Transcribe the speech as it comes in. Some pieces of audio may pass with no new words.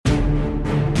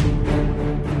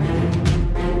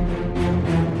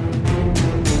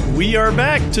We are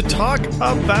back to talk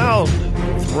about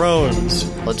Thrones.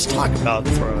 Let's talk about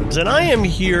Thrones. And I am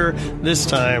here this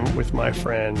time with my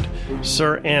friend,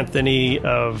 Sir Anthony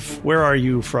of... Where are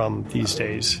you from these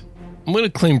days? I'm going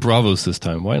to claim Bravos this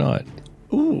time. Why not?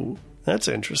 Ooh, that's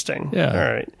interesting. Yeah.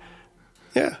 All right.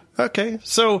 Yeah, okay.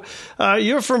 So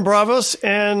you're from Bravos,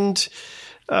 and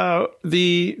the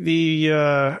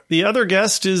other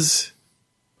guest is...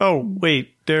 Oh,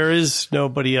 wait, there is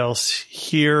nobody else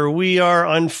here. We are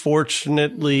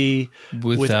unfortunately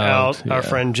without our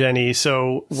friend Jenny.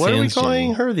 So what are we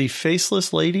calling her? The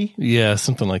faceless lady? Yeah,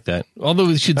 something like that. Although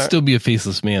it should still be a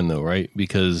faceless man, though, right?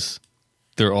 Because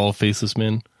they're all faceless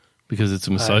men? Because it's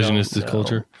a misogynistic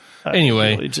culture? Anyway.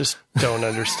 I really just don't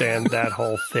understand that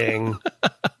whole thing.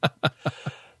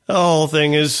 The whole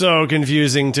thing is so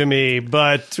confusing to me,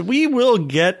 but we will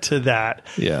get to that.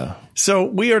 Yeah. So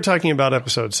we are talking about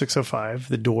episode 605,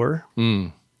 The Door,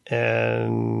 and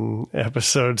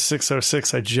episode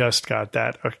 606. I just got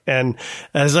that, and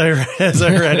as I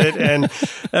read it, and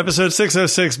episode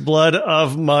 606, Blood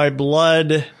of My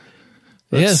Blood.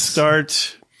 Let's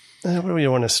start. What do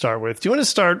you want to start with? Do you want to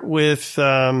start with?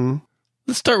 Let's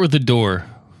start with The Door.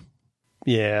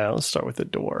 Yeah, let's start with The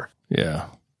Door. Yeah.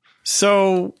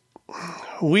 So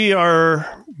we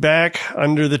are back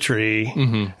under the tree.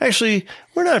 Mm-hmm. Actually,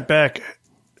 we're not back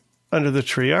under the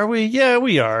tree, are we? Yeah,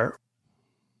 we are.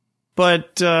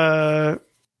 But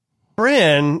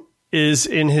Bran is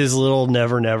in his little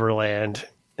Never Never Land,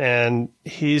 and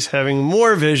he's having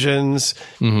more visions.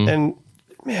 Mm-hmm. And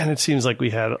man, it seems like we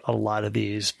had a lot of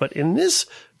these. But in this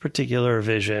particular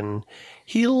vision,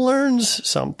 he learns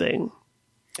something.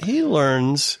 He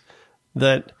learns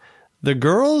that the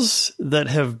girls that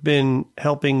have been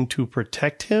helping to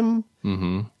protect him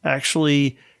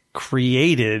actually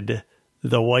created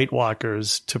the White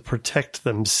Walkers to protect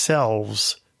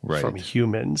themselves from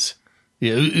humans.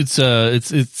 Yeah, it's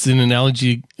an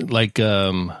analogy like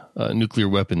nuclear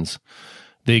weapons.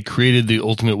 They created the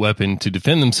ultimate weapon to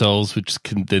defend themselves, which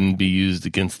can then be used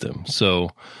against them.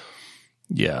 So,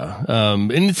 yeah.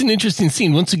 And it's an interesting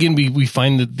scene. Once again, we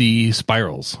find that these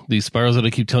spirals that I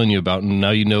keep telling you about, and now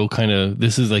you know kind of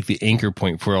this is like the anchor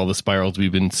point for all the spirals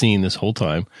we've been seeing this whole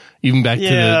time, even back to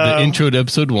the intro to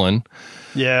episode 1.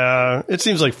 Yeah, it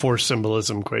seems like forced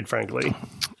symbolism, quite frankly.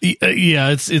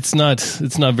 Yeah, it's not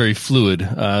very fluid.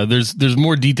 There's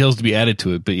more details to be added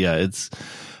to it, but yeah, it's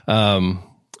and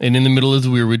in the middle is the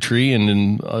weirwood tree, and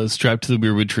then strapped to the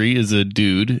weirwood tree is a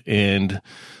dude, and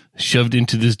shoved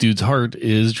into this dude's heart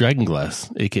is dragonglass,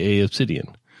 aka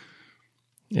obsidian,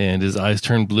 and his eyes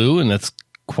turn blue, and that's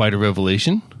quite a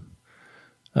revelation.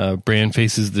 Bran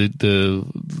faces the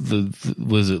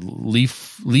was it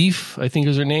Leaf, I think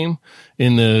is her name,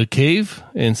 in the cave,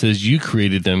 and says, "You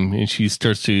created them." And she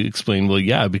starts to explain, "Well,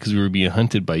 yeah, because we were being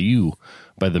hunted by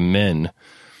the men."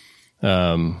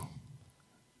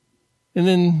 And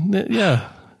then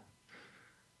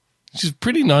she's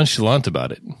pretty nonchalant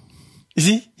about it.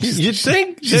 You'd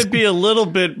think she'd be a little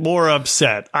bit more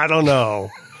upset. I don't know.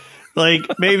 Like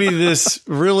maybe this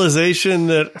realization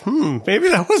that, maybe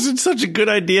that wasn't such a good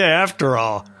idea after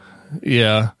all.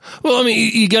 Yeah. Well, I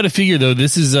mean, you got to figure though,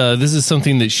 this is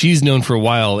something that she's known for a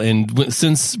while. And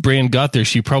since Bran got there,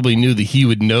 she probably knew that he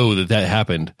would know that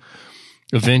happened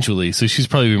eventually. So she's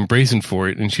probably been bracing for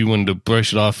it, and she wanted to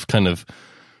brush it off kind of.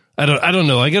 I don't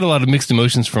know. I get a lot of mixed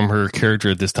emotions from her character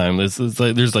at this time.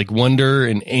 There's like wonder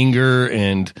and anger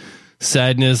and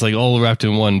sadness, like all wrapped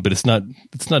in one, but it's not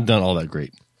done all that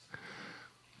great.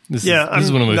 This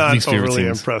is one of my least favorite scenes. I'm not overly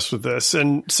impressed with this.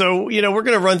 And so, we're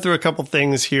going to run through a couple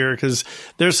things here because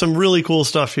there's some really cool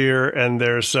stuff here and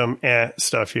there's some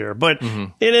stuff here. But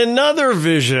in another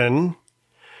vision,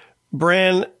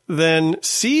 Bran then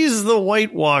sees the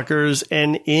White Walkers,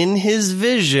 and in his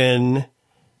vision,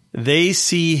 they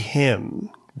see him.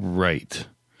 Right.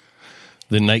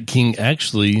 The Night King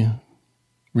actually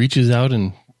reaches out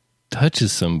and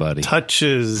touches somebody.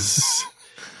 Touches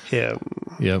him.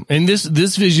 Yeah. And this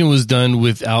vision was done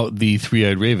without the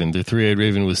Three-Eyed Raven. The Three-Eyed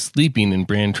Raven was sleeping, and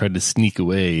Bran tried to sneak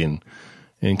away and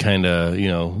kind of,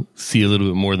 see a little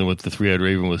bit more than what the Three-Eyed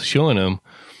Raven was showing him.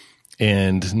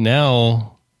 And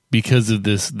now, because of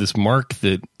this mark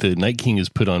that the Night King has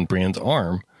put on Bran's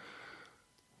arm,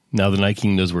 now the Night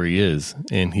King knows where he is,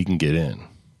 and he can get in.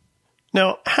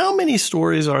 Now, how many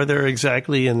stories are there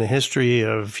exactly in the history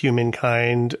of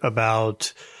humankind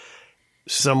about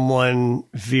someone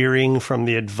veering from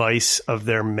the advice of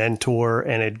their mentor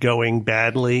and it going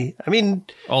badly? I mean,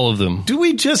 all of them. Do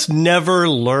we just never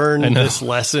learn this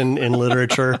lesson in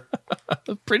literature?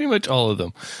 Pretty much all of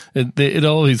them. It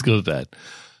always goes bad.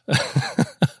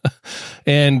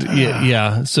 And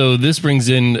yeah. So this brings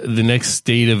in the next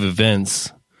state of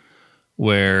events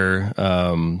where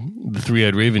the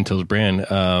three-eyed raven tells Bran,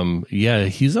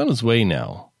 he's on his way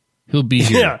now. He'll be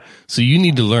here. Yeah. So you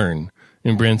need to learn.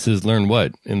 And Bran says, learn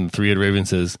what? And the three-eyed raven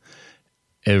says,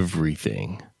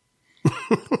 everything.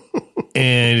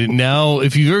 And now,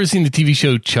 if you've ever seen the TV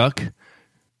show Chuck,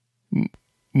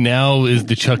 now is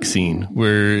the Chuck scene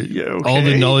where all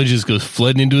the knowledge just goes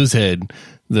flooding into his head.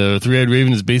 The three-eyed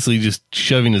raven is basically just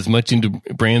shoving as much into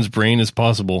Bran's brain as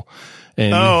possible.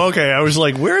 And, okay. I was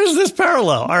like, where is this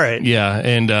parallel? All right. Yeah,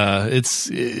 and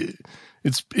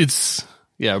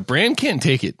Bran can't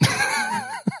take it.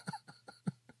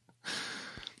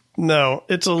 No,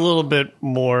 it's a little bit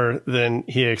more than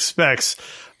he expects.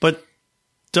 But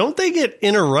don't they get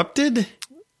interrupted?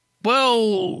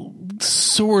 Well,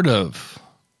 sort of.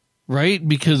 Right?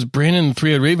 Because Bran and the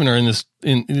three-eyed raven are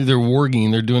they're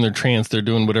warging, they're doing their trance, they're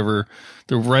doing whatever,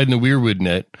 they're riding the weirwood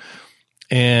net.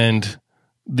 And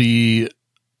the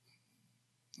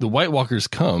White Walkers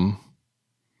come.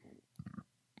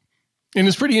 And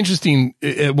it's pretty interesting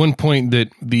at one point that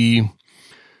the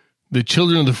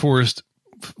children of the forest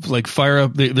fire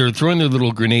up, they're throwing their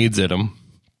little grenades at them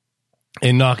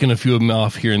and knocking a few of them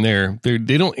off here and there. They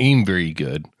don't aim very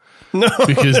good. No,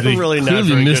 because they really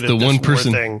clearly missed the one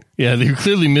person. Thing. Yeah, they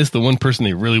clearly missed the one person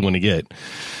they really want to get.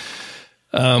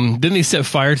 Then they set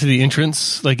fire to the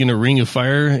entrance, like in a ring of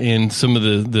fire, and some of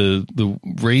the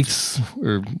wraiths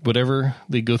or whatever,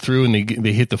 they go through and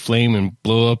they hit the flame and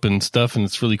blow up and stuff, and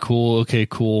it's really cool. Okay,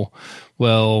 cool.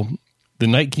 Well, the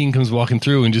Night King comes walking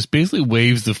through and just basically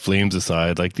waves the flames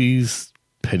aside, like these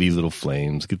petty little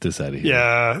flames. Get this out of here.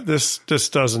 Yeah, this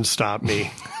doesn't stop me.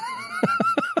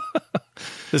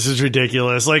 This is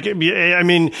ridiculous. Like, I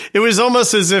mean, it was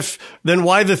almost as if, then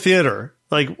why the theater?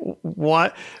 Like,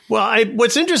 why? Well,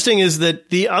 what's interesting is that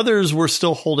the others were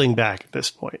still holding back at this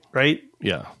point, right?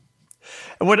 Yeah.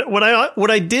 What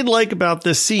I did like about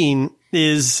this scene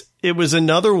is it was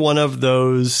another one of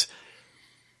those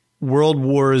World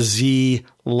War Z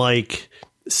like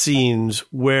scenes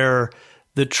where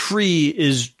the tree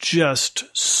is just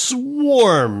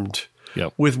swarmed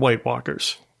with White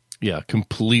Walkers. Yeah,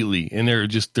 completely. And they're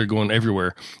going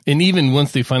everywhere. And even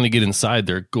once they finally get inside,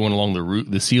 they're going along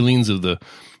the ceilings of the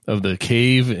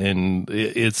cave, and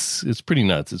it's pretty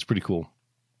nuts. It's pretty cool.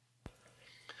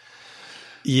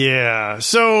 Yeah.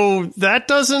 So that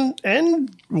doesn't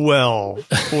end well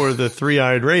for the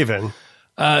three-eyed raven.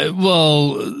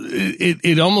 Well,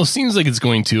 it almost seems like it's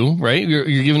going to, right?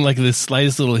 You're given like this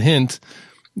slightest little hint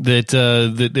that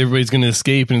everybody's going to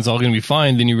escape and it's all going to be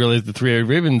fine. Then you realize the three-eyed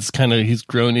raven's he's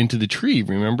grown into the tree,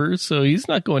 remember? So he's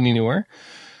not going anywhere.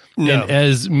 No. And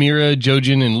as Mira,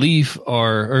 Jojen, and Leaf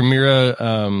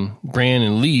Bran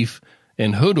and Leaf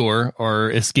and Hodor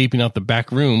are escaping out the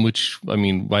back room, which, I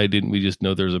mean, why didn't we just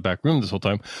know there was a back room this whole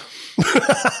time?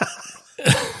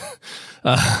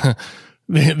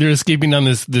 They're escaping down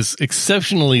this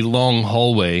exceptionally long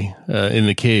hallway in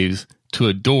the caves to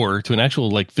a door, to an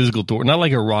actual like physical door, not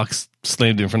like a rock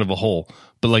slammed in front of a hole,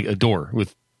 but like a door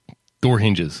with door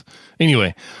hinges.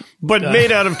 Anyway, but made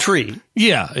out of tree.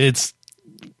 Yeah, it's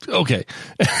okay.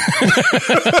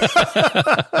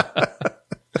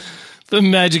 The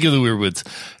magic of the Weirwoods.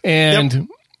 And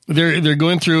they're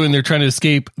going through and they're trying to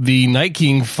escape. The Night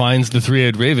King finds the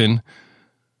three-eyed raven.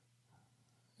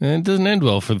 And it doesn't end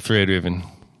well for the three-eyed raven.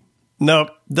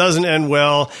 Nope, doesn't end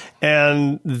well.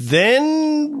 And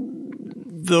then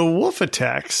the wolf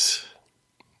attacks.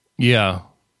 Yeah.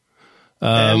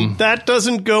 And that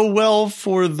doesn't go well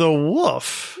for the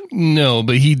wolf. No,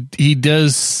 but he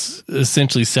does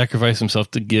essentially sacrifice himself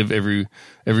to give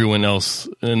everyone else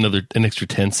an extra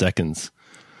 10 seconds.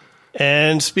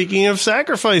 And speaking of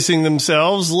sacrificing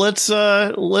themselves, let's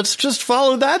just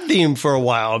follow that theme for a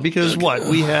while, because what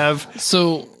we have.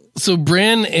 So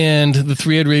Bran and the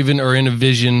three-eyed raven are in a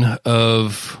vision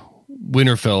of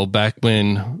Winterfell back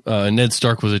when Ned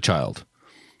Stark was a child.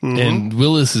 Mm-hmm. And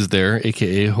Willis is there,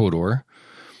 aka Hodor.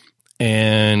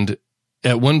 And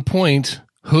at one point,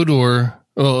 at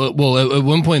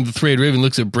one point, the three-eyed raven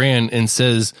looks at Bran and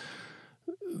says,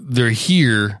 "They're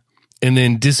here," and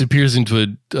then disappears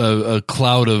into a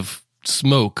cloud of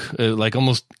smoke, like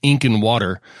almost ink and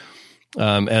water,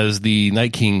 as the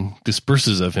Night King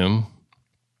disperses of him.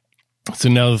 So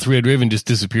now the three-eyed raven just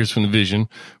disappears from the vision.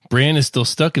 Bran is still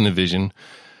stuck in the vision,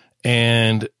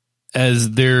 and as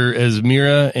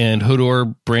Mira and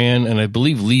Hodor, Bran, and I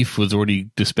believe Leaf was already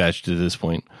dispatched at this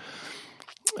point.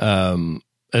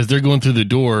 As they're going through the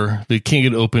door, they can't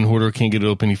get it open. Hodor can't get it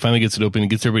open. He finally gets it open and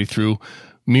gets everybody through.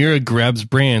 Mira grabs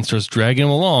Bran, starts dragging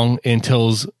him along, and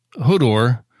tells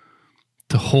Hodor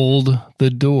to hold the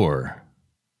door.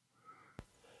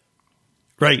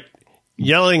 Right.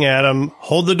 Yelling at him,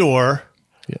 hold the door,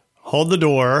 hold the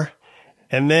door.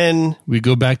 And then we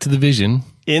go back to the vision.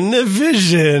 In the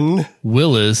vision,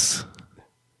 Willis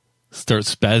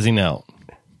starts spazzing out.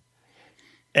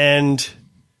 And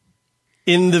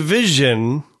in the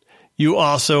vision, you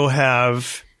also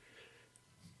have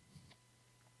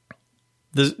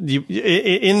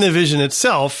in the vision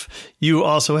itself, you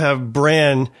also have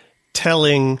Bran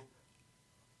telling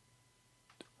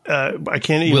I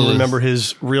can't even remember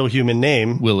his real human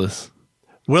name. Willis,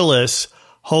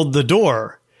 hold the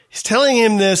door. He's telling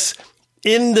him this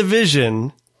in the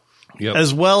vision,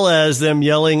 as well as them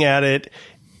yelling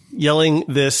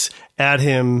this at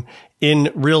him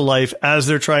in real life as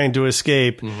they're trying to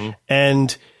escape. Mm-hmm.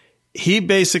 And he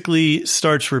basically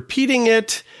starts repeating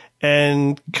it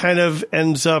and kind of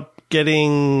ends up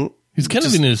getting... He's kind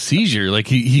of in a seizure. Like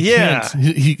he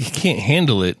can't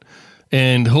handle it.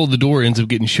 And hold the door ends up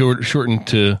getting shortened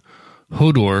to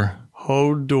Hodor.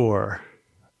 Hodor.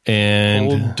 And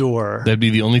Hold door. That'd be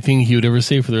the only thing he would ever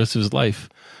say for the rest of his life.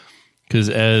 Because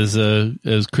as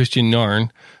Christian Narn,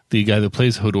 the guy that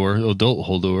plays Hodor, adult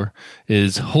Hodor,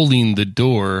 is holding the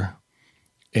door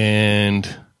and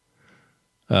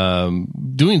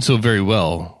doing so very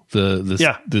well.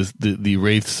 The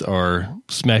wraiths are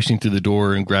smashing through the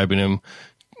door and grabbing him,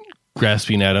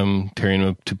 grasping at him, tearing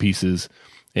him to pieces.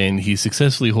 And he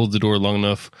successfully holds the door long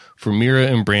enough for Mira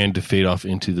and Bran to fade off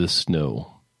into the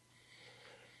snow.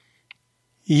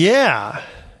 Yeah.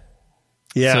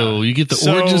 So you get the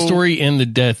origin story and the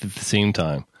death at the same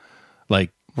time.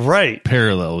 Like, right.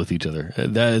 Parallel with each other.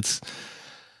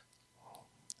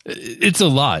 It's a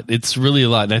lot. It's really a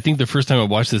lot. And I think the first time I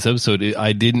watched this episode,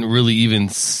 I didn't really even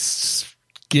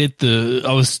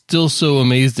I was still so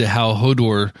amazed at how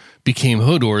Hodor became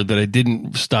Hodor that I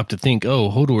didn't stop to think,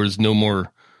 oh, Hodor is no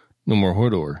more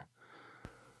Hodor.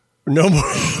 No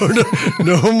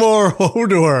more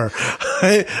Hodor.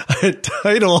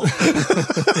 Title.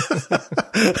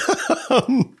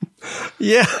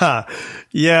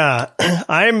 Yeah.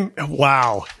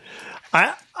 Wow.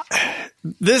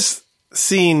 This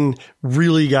scene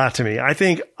really got to me. I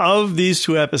think of these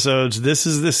two episodes, this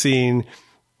is the scene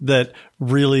that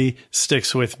really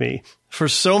sticks with me for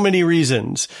so many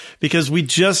reasons, because we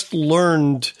just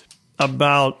learned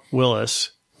about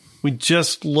Willis. We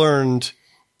just learned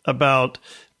about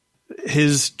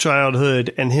his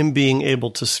childhood and him being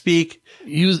able to speak.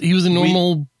 He was a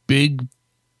normal big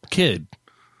kid.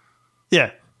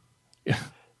 Yeah.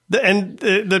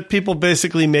 That people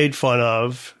basically made fun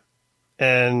of,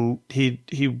 and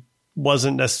he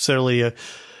wasn't necessarily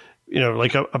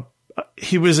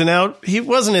he wasn't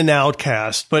an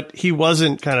outcast, but he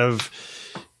wasn't kind of,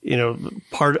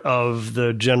 part of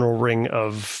the general ring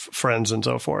of friends and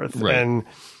so forth. Right. And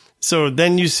so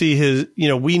then you see his,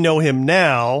 we know him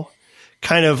now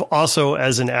kind of also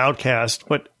as an outcast,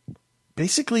 but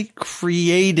basically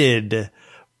created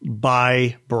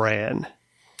by Bran.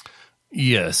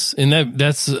 Yes. And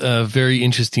that's a very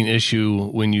interesting issue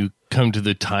when you come to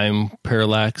the time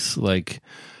parallax. Like,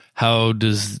 how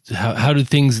do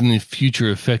things in the future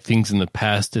affect things in the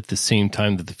past at the same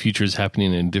time that the future is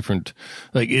happening in different,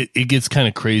 like it gets kind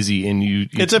of crazy, and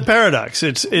it's a paradox.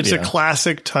 It's a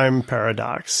classic time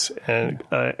paradox.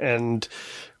 And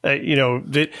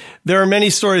there are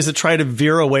many stories that try to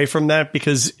veer away from that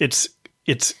because it's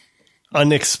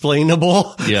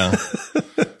unexplainable. Yeah.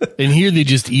 And here they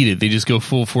just eat it. They just go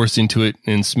full force into it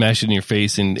and smash it in your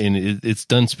face, and it's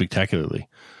done spectacularly.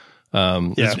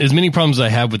 As many problems as I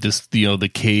have with this,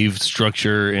 the cave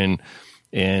structure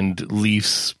and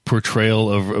Leaf's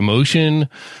portrayal of emotion,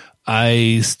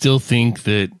 I still think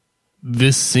that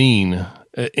this scene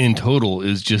in total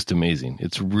is just amazing.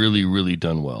 It's really, really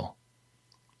done well.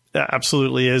 That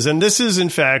absolutely is. And this is, in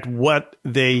fact, what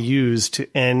they use to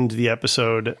end the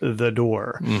episode, The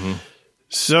Door. Mm-hmm.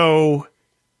 So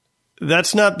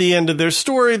that's not the end of their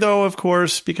story, though, of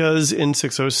course, because in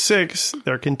 606,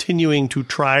 they're continuing to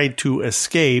try to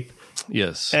escape.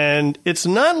 Yes. And it's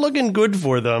not looking good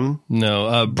for them.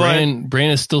 No, Bran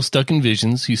is still stuck in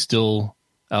visions. He's still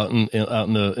out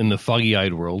in the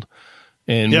foggy-eyed world.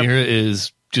 And Mira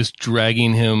is just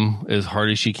dragging him as hard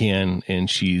as she can, and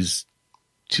she's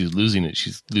losing it.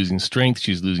 She's losing strength.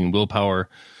 She's losing willpower.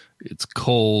 It's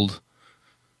cold.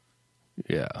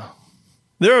 Yeah.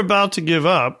 They're about to give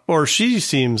up, or she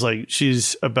seems like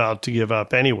she's about to give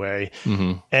up anyway.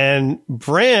 Mm-hmm. And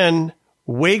Bran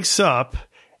wakes up,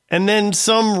 and then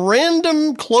some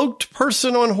random cloaked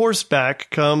person on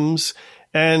horseback comes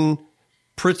and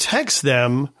protects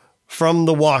them from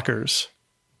the walkers.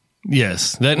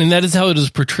 Yes. That is how it is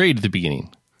portrayed at the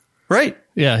beginning. Right.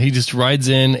 Yeah, he just rides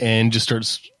in and just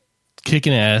starts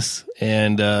kicking ass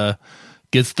and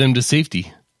gets them to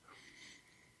safety.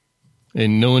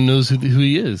 And no one knows who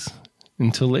he is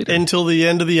until later. Until the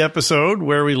end of the episode,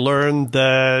 where we learn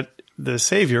that the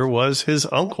savior was his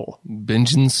uncle.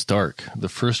 Benjen Stark, the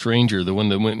first ranger, the one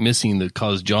that went missing that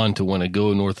caused Jon to want to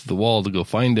go north of the wall to go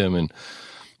find him and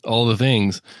all the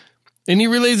things. And he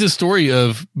relays a story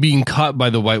of being caught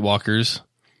by the White Walkers,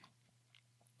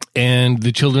 and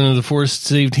the Children of the Forest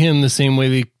saved him the same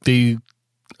way they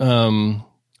the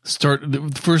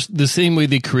same way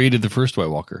they created the first White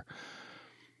Walker,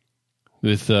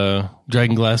 with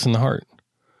Dragon Glass in the heart,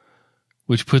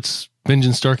 which puts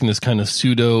Benjen Stark in this kind of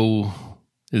pseudo.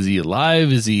 Is he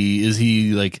alive? Is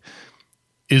he like,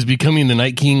 is becoming the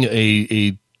Night King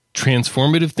a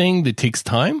transformative thing that takes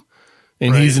time?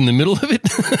 And he's in the middle of it.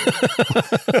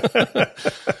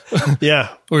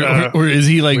 Yeah. Or is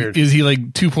he like, weird. is he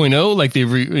like 2.0? Like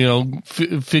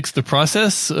they've fixed the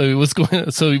process? What's going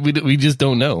on? So we just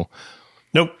don't know.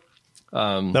 Nope.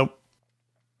 Nope.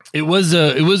 It was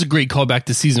a great callback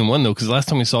to season 1 though, because last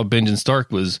time we saw Benjen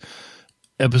Stark was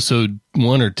episode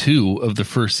 1 or 2 of the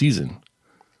first season.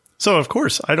 So of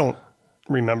course I don't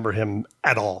remember him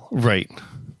at all. Right.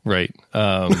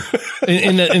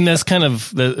 And that's kind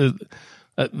of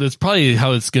that's probably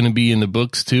how it's going to be in the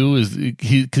books too, is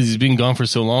because he's been gone for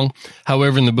so long.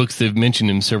 However, in the books they've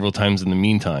mentioned him several times in the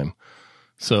meantime.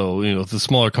 So the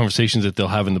smaller conversations that they'll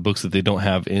have in the books that they don't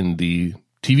have in the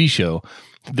TV show,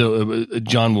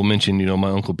 Jon will mention my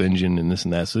Uncle Benjen and this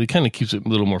and that. So it kind of keeps it a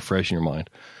little more fresh in your mind.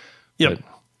 Yep.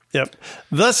 Yep.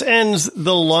 Thus ends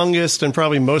the longest and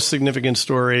probably most significant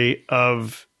story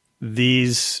of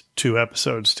these 2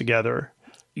 episodes together.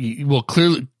 Well,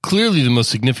 clearly the most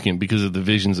significant because of the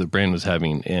visions that Bran was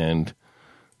having and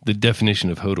the definition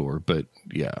of Hodor. But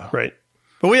yeah. Right.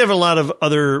 But we have a lot of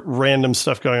other random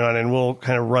stuff going on, and we'll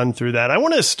kind of run through that. I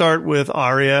want to start with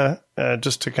Arya,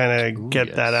 just to kind of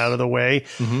get that out of the way.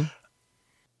 Mm-hmm.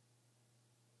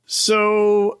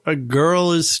 So a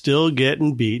girl is still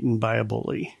getting beaten by a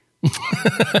bully.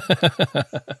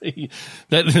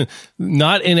 That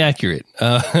not inaccurate.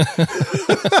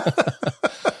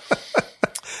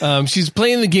 She's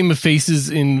playing the game of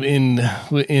faces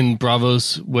in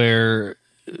Bravos, where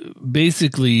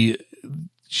basically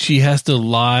she has to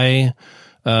lie.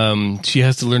 She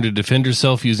has to learn to defend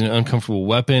herself using an uncomfortable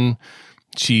weapon.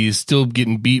 She's still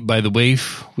getting beat by the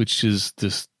Waif, which is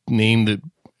this name that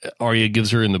Arya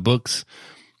gives her in the books.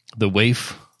 The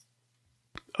Waif.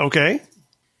 Okay.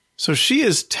 So she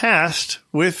is tasked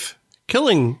with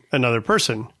killing another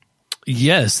person.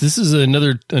 Yes, this is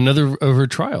another of her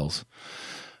trials.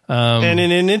 And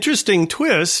in an interesting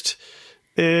twist,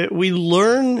 we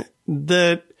learn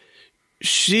that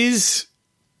she's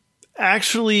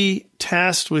actually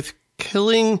tasked with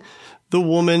killing the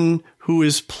woman who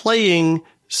is playing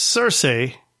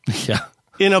Cersei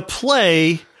in a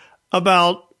play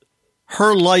about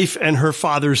her life and her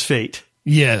father's fate.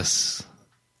 Yes.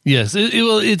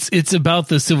 It's about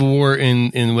the Civil War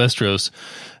in Westeros,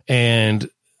 and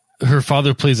her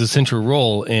father plays a central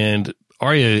role, and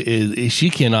Arya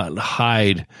she cannot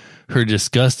hide her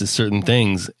disgust at certain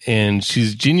things, and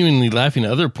she's genuinely laughing at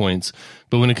other points.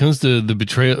 But when it comes to the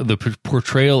betrayal, the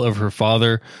portrayal of her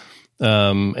father,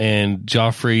 and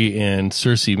Joffrey and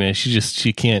Cersei, man,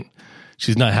 she can't.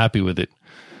 She's not happy with it.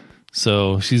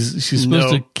 So she's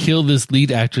supposed to kill this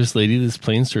lead actress lady that's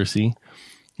playing Cersei.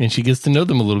 And she gets to know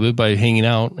them a little bit by hanging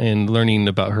out and learning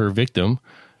about her victim.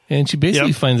 And she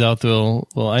basically finds out,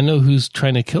 well, I know who's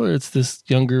trying to kill her. It's this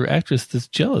younger actress that's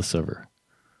jealous of her.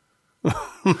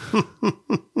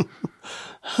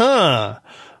 Huh.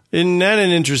 Isn't that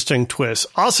an interesting twist?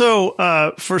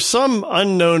 Also, for some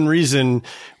unknown reason,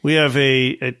 we have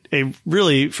a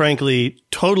really, frankly,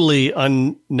 totally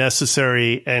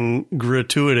unnecessary and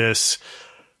gratuitous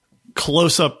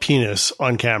close-up penis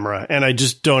on camera, and I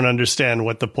just don't understand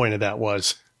what the point of that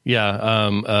was. Yeah,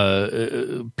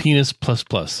 penis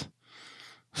plus.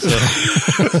 So.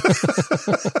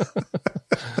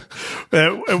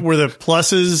 Were the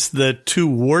pluses the 2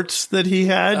 warts that he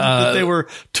had that they were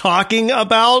talking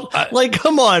about? Like,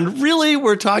 come on, really?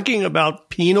 We're talking about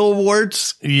penal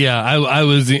warts? Yeah, I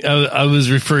was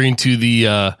referring to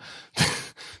the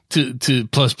to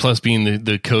plus being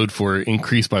the code for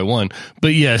increase by 1.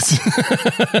 But yes.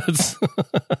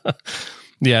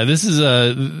 Yeah, this is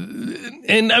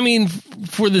and I mean,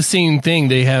 for the same thing,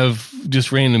 they have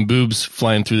just random boobs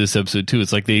flying through this episode too.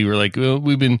 It's like they were like, well,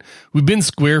 we've been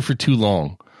square for too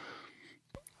long.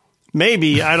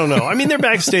 Maybe, I don't know. I mean, they're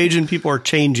backstage and people are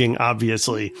changing,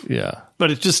 obviously. Yeah.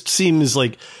 But it just seems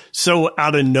like so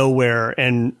out of nowhere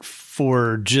and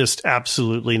for just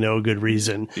absolutely no good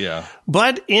reason. Yeah.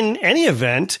 But in any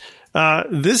event,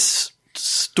 this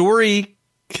story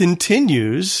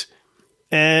continues,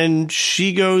 and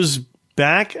she goes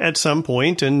back at some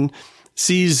point and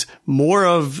sees more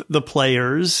of the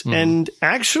players and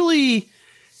actually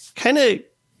kind of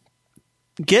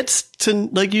gets to,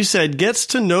 like you said, gets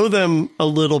to know them a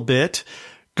little bit,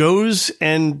 goes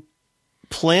and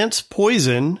plants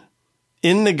poison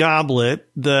in the goblet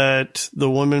that the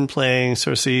woman playing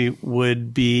Cersei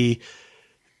would be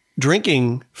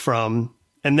drinking from,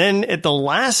 and then at the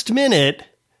last minute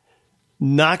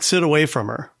knocks it away from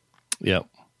her. Yep.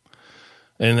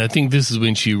 And I think this is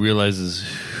when she realizes,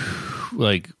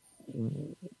 like,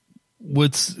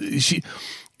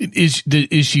 is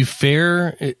she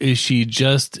fair? Is she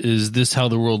just? Is this how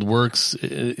the world works?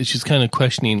 She's kind of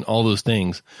questioning all those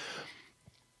things.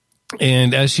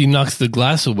 And as she knocks the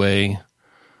glass away,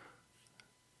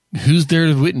 who's there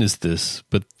to witness this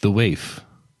but the waif?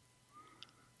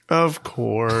 Of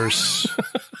course.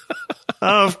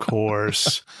 Of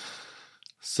course.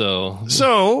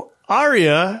 So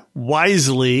Arya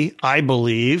wisely, I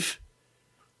believe,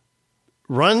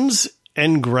 runs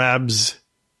and grabs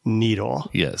Needle.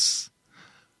 Yes.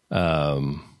 Not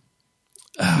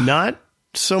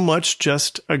so much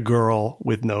just a girl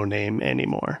with no name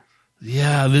anymore.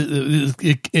 Yeah,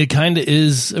 it kind of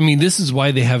is. I mean, this is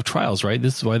why they have trials, right?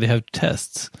 This is why they have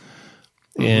tests.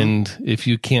 Mm-hmm. And if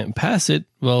you can't pass it,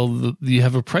 well, you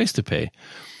have a price to pay.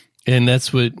 And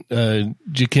that's what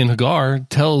Jaqen Hagar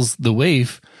tells the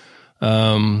waif,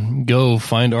 go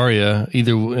find Arya.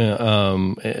 Either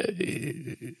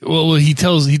he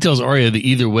tells Arya that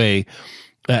either way,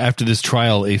 after this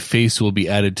trial, a face will be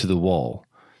added to the wall.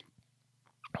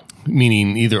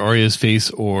 Meaning either Arya's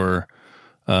face or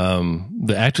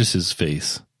the actress's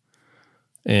face.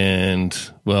 And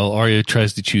well, Arya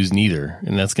tries to choose neither,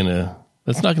 and that's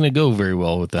not gonna go very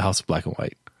well with the House of Black and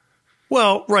White.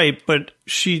 Well, right, but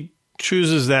she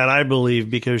chooses that, I believe,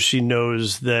 because she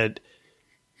knows that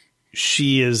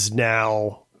she is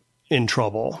now in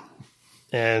trouble,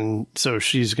 and so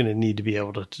she's going to need to be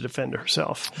able to defend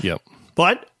herself. Yep.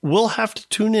 But we'll have to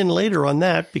tune in later on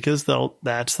that, because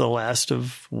that's the last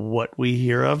of what we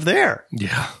hear of there.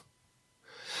 Yeah.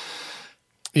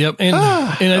 Yep, and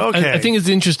okay. I think it's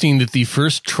interesting that the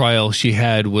first trial she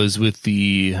had was with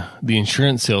the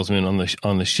insurance salesman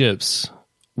on the ships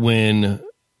when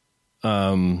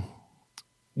one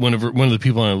of the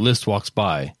people on her list walks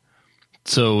by.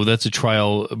 So that's a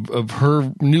trial of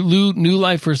her new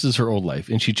life versus her old life,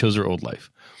 and she chose her old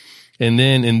life. And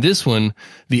then in this one,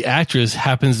 the actress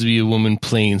happens to be a woman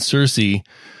playing Cersei,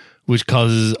 which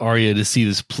causes Arya to see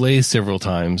this play several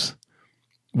times.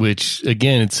 Which,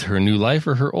 again, it's her new life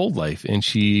or her old life. And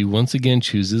she, once again,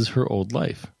 chooses her old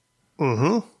life.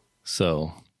 Mm-hmm.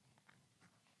 So.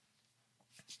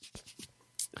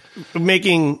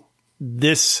 Making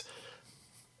this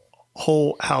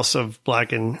whole House of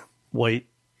Black and White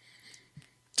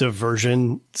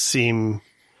diversion seem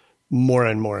more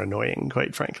and more annoying,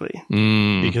 quite frankly.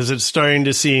 Because it's starting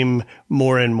to seem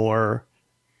more and more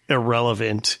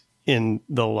irrelevant in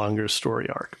the longer story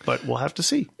arc, but we'll have to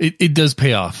see. It does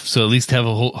pay off, so at least have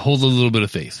hold a little bit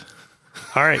of faith.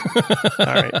 All right.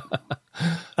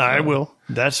 I will.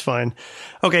 That's fine.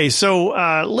 Okay, so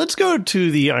let's go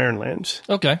to the Ironlands.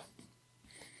 Okay.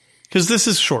 Because this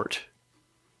is short.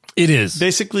 It is.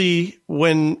 Basically,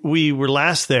 when we were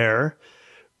last there,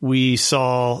 we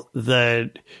saw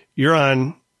that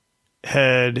Euron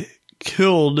had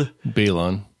killed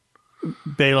Balon.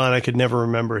 I could never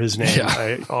remember his name. Yeah.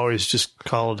 I always just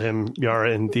called him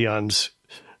Yara and Theon's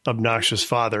obnoxious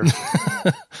father.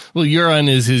 Well, Euron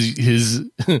is his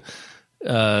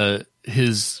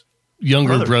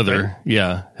younger brother. Right?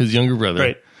 Yeah, his younger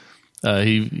brother. Right.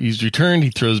 He's returned.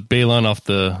 He throws Balon off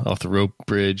the rope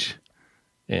bridge,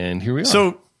 and here we are.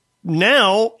 So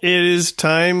now it is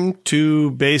time to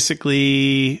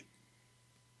basically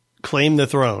claim the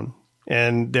throne.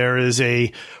 And there is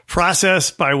a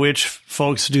process by which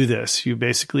folks do this. You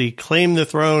basically claim the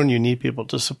throne. You need people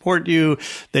to support you.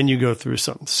 Then you go through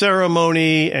some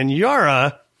ceremony. And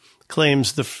Yara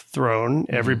claims the throne.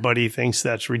 Mm-hmm. Everybody thinks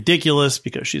that's ridiculous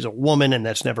because she's a woman and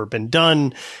that's never been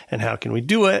done. And how can we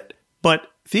do it? But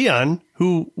Theon,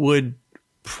 who would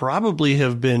probably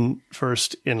have been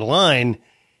first in line,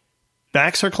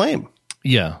 backs her claim.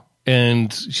 Yeah.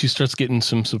 And she starts getting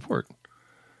some support.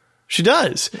 She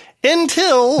does.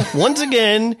 Until, once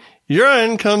again,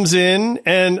 Euron comes in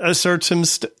and asserts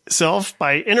himself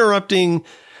by interrupting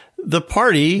the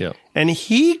party, and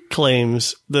he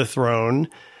claims the throne.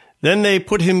 then they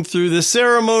put him through the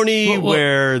ceremony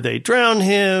where they drown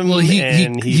him. Well,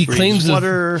 he claims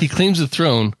water. He claims the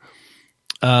throne.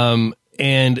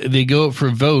 And they go up for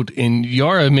a vote, and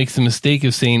Yara makes the mistake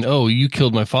of saying, "Oh, you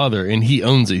killed my father," and he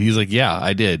owns it. He's like, "Yeah,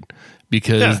 I did,"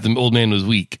 because the old man was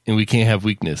weak, and we can't have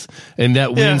weakness, and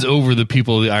that wins over the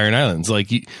people of the Iron Islands. Like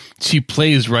she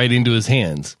plays right into his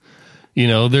hands. You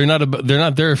know, they're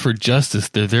not there for justice.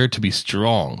 They're there to be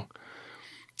strong.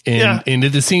 And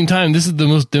at the same time, this is the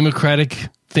most democratic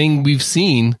thing we've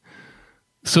seen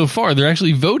so far. They're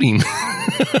actually voting.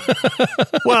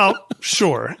 Well,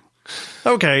 sure.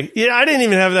 Okay. Yeah, I didn't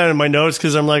even have that in my notes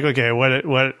because I'm like, okay,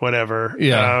 whatever.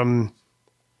 Yeah.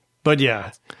 But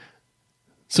yeah.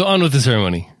 So on with the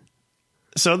ceremony.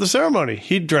 So the ceremony.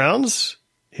 He drowns.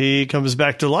 He comes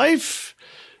back to life.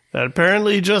 That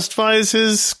apparently justifies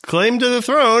his claim to the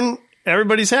throne.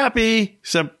 Everybody's happy,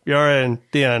 except Yara and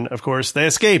Theon, of course. They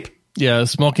escape. Yeah, a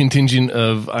small contingent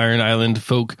of Iron Island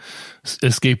folk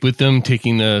escape with them,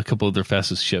 taking a couple of their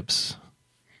fastest ships.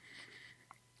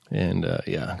 And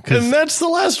and that's the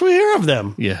last we hear of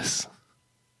them. Yes.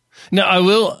 Now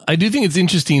I do think it's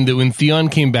interesting that when Theon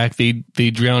came back, they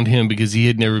drowned him because he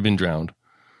had never been drowned.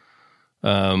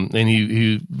 And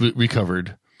he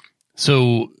recovered.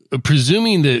 So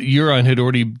presuming that Euron had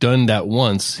already done that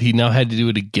once, he now had to do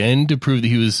it again to prove that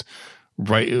he was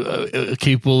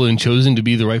capable and chosen to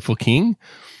be the rightful king.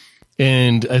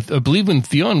 And I believe when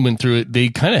Theon went through it, they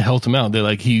kind of helped him out. They're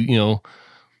like,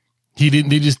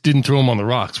 they just didn't throw him on the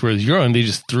rocks. Whereas Euron, they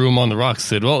just threw him on the rocks,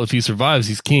 said, well, if he survives,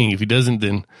 he's king. If he doesn't,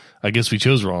 then I guess we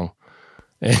chose wrong.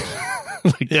 And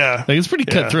it's pretty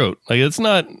cutthroat. Like there's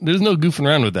no goofing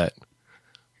around with that.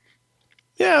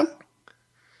 Yeah.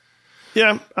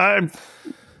 Yeah.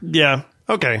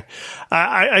 Okay.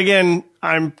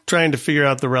 I'm trying to figure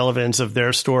out the relevance of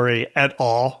their story at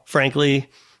all. Frankly,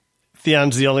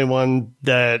 Theon's the only one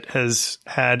that has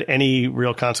had any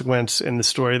real consequence in the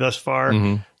story thus far.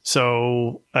 Mm-hmm.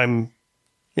 So I'm,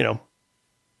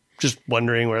 just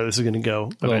wondering where this is going to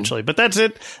go eventually. But that's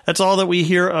it. That's all that we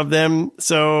hear of them.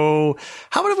 So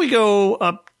how about if we go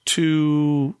up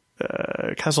to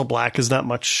Castle Black? Because not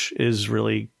much is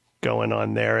really going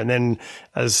on there. And then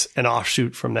as an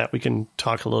offshoot from that, we can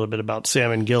talk a little bit about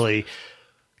Sam and Gilly.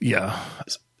 Yeah.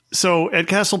 So at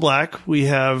Castle Black, we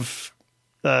have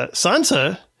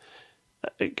Sansa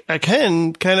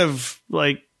again, kind of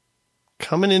like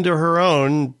coming into her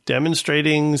own,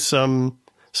 demonstrating some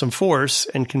force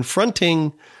and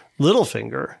confronting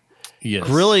Littlefinger,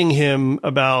 grilling him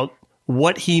about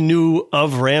what he knew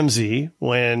of Ramsay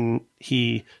when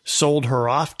he sold her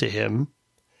off to him.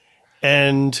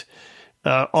 And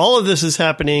all of this is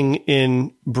happening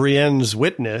in Brienne's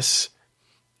witness.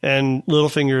 And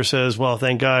Littlefinger says, well,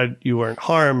 thank God you weren't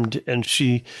harmed. And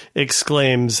she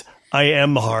exclaims, I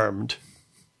am harmed.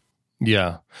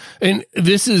 Yeah. And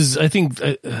this is, I think,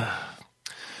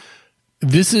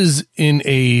 this is in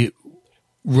a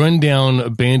rundown,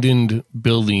 abandoned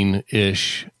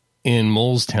building-ish in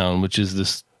Molestown, which is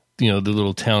this, the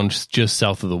little town just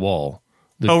south of the wall.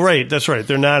 Right. That's right.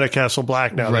 They're not at Castle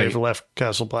Black now. Right. They've left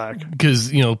Castle Black.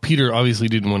 Because, Peter obviously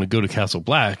didn't want to go to Castle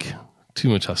Black. Too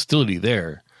much hostility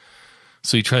there.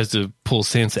 So he tries to pull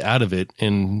Sansa out of it,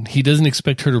 and he doesn't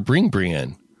expect her to bring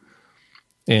Brienne.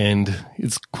 And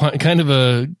it's kind of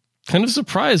a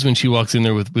surprise when she walks in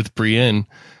there with Brienne,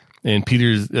 and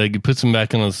Peter's puts him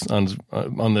back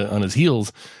on his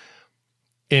heels.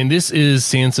 And this is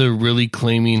Sansa really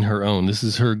claiming her own. This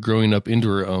is her growing up into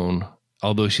her own.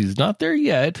 Although she's not there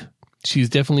yet, she's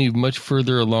definitely much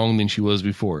further along than she was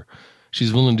before.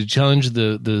 She's willing to challenge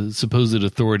the supposed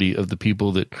authority of the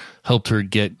people that helped her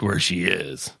get where she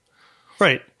is.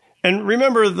 Right. And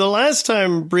remember, the last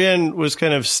time Brienne was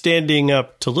kind of standing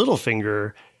up to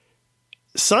Littlefinger,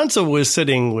 Sansa was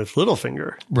sitting with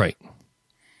Littlefinger. Right.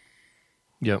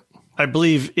 Yep. I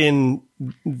believe in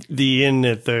the inn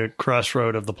at the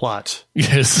crossroad of the plots.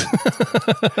 Yes.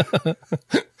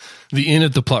 The inn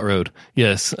at the plot road.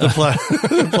 Yes.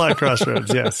 The plot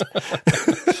crossroads. Yes.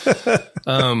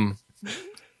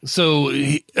 So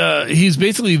he's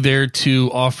basically there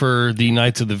to offer the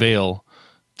Knights of the Vale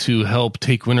to help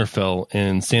take Winterfell,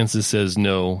 and Sansa says,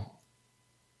 no,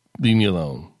 leave me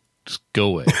alone. Just go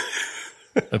away.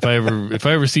 If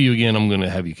I ever see you again, I'm going to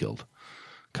have you killed,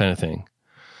 kind of thing.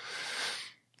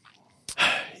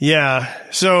 Yeah.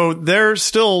 So they're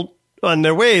still on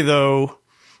their way, though.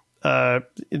 They're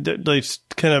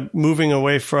kind of moving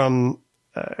away from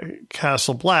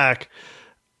Castle Black.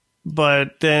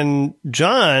 But then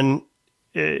Jon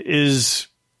is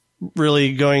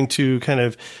really going to kind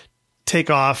of take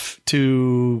off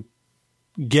to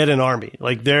get an army.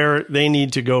 Like they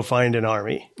need to go find an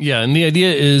army. Yeah, and the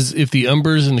idea is if the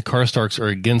Umbers and the Karstarks are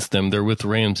against them, they're with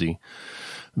Ramsay.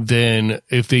 Then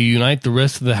if they unite the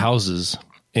rest of the houses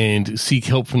and seek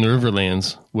help from the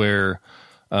Riverlands, where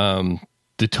the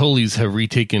Tullys have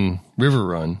retaken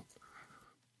Riverrun,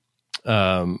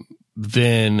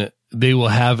 then they will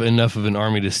have enough of an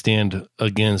army to stand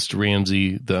against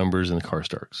Ramsay, the Umbers, and the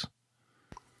Karstarks.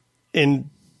 In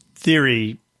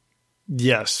theory,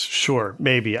 yes, sure,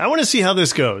 maybe. I want to see how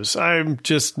this goes. I'm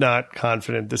just not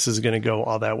confident this is going to go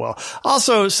all that well.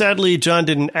 Also, sadly, Jon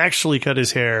didn't actually cut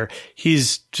his hair.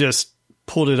 He's just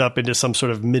pulled it up into some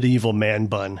sort of medieval man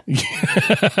bun.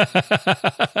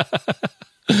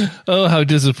 Oh, how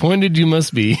disappointed you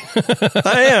must be.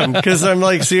 I am, because I'm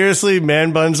like, seriously,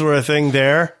 man buns were a thing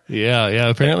there? Yeah,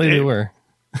 apparently they were.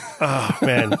 Oh,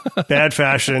 man. Bad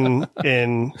fashion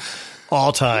in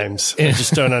all times. I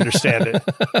just don't understand it.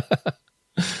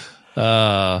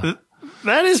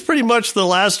 That is pretty much the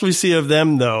last we see of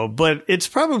them, though. But it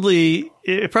probably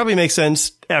makes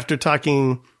sense after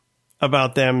talking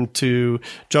about them to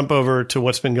jump over to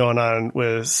what's been going on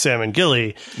with Sam and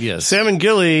Gilly. Yes. Sam and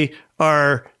Gilly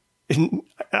are,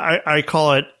 I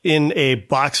call it, in a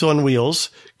box on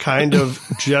wheels, kind of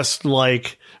just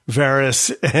like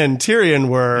Varys and Tyrion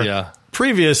were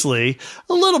previously,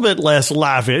 a little bit less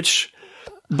lavish,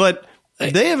 but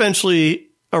they eventually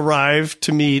arrive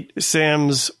to meet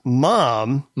Sam's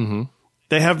mom. Mm-hmm.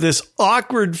 They have this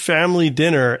awkward family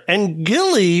dinner, and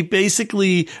Gilly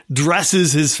basically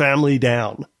dresses his family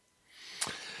down.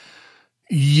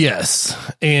 Yes,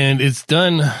 and it's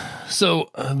done. So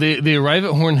they arrive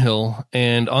at Hornhill,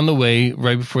 and on the way,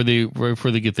 right before they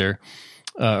get there,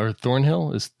 or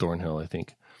Thornhill is Thornhill, I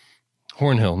think.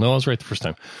 Hornhill. No, I was right the first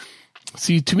time.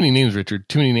 See, too many names, Richard.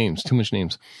 Too many names. Too much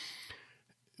names.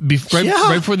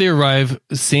 Right before they arrive,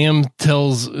 Sam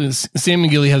and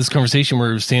Gilly have this conversation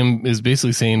where Sam is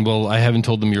basically saying, well, I haven't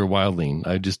told them you're a wildling.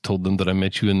 I just told them that I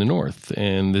met you in the north,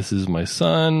 and this is my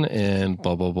son, and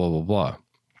blah, blah, blah, blah, blah.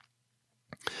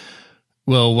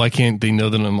 Well, why can't they know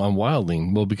that I'm a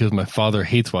wildling? Well, because my father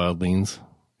hates wildlings,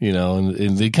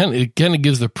 and it kind of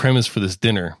gives the premise for this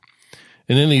dinner.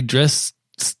 And then they dress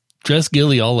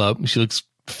Gilly all up. She looks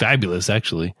fabulous,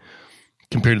 actually,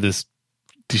 compared to this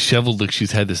disheveled look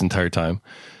she's had this entire time.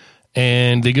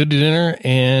 And they go to dinner,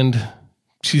 and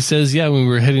she says, yeah, when we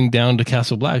were heading down to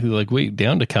Castle Black, they're like, wait,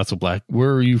 down to Castle Black?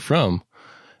 Where are you from?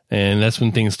 And that's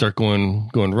when things start going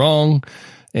wrong.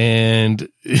 And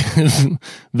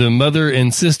the mother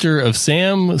and sister of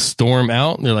Sam storm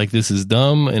out. And they're like, this is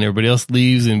dumb. And everybody else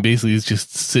leaves, and basically he's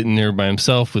just sitting there by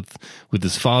himself with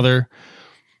his father.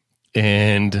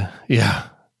 And yeah,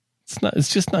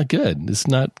 it's just not good. It's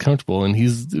not comfortable. And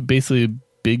he's basically a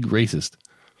big racist.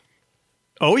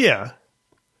 Oh yeah.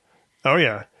 Oh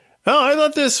I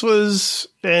thought this was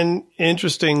an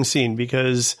interesting scene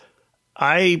because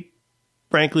I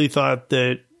frankly thought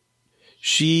that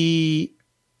she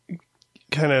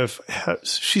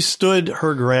she stood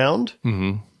her ground.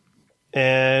 Mm-hmm.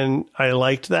 And I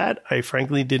liked that. I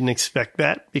frankly didn't expect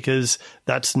that because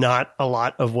that's not a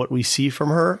lot of what we see from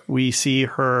her. We see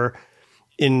her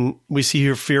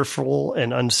fearful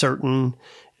and uncertain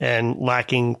and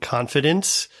lacking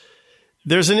confidence.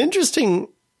 There's an interesting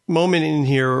moment in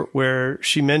here where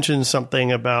she mentions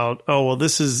something about,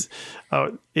 this is,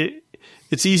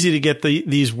 it's easy to get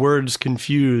these words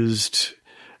confused.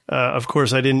 Of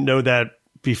course, I didn't know that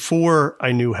before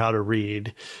I knew how to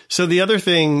read. So the other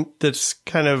thing that's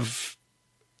kind of,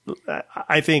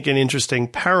 I think, an interesting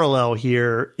parallel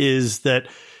here is that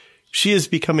she is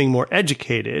becoming more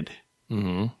educated.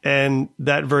 Mm-hmm. And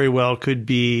that very well could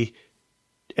be,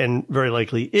 and very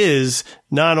likely is,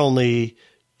 not only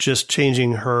just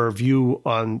changing her view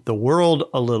on the world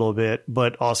a little bit,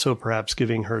 but also perhaps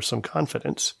giving her some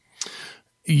confidence.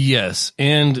 Yes.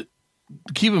 And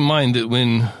keep in mind that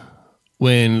when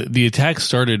the attack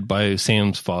started by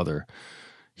Sam's father,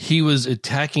 he was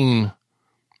attacking.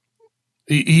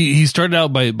 He started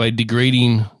out by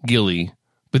degrading Gilly,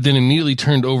 but then immediately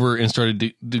turned over and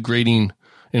started degrading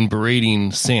and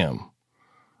berating Sam.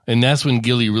 And that's when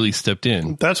Gilly really stepped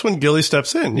in. That's when Gilly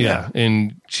steps in. Yeah.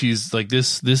 And she's like,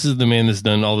 this is the man that's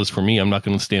done all this for me. I'm not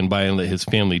going to stand by and let his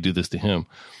family do this to him.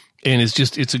 And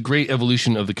it's a great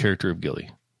evolution of the character of Gilly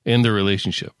and their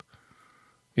relationship.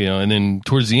 And then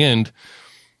towards the end,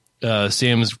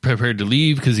 Sam is prepared to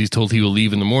leave because he's told he will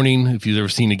leave in the morning. If he's ever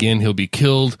seen again, he'll be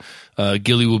killed.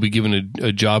 Gilly will be given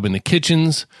a job in the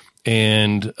kitchens,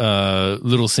 and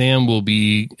little Sam will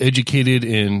be educated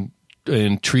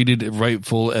and treated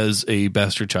rightful as a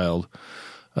bastard child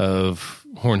of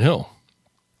Hornhill.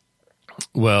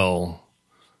 Well,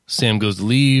 Sam goes to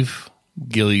leave.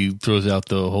 Gilly throws out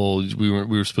the whole we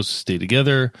were supposed to stay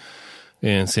together,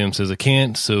 and Sam says I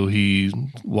can't, so he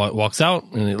walks out,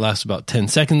 and it lasts about 10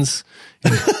 seconds.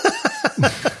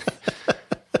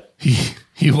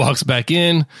 He walks back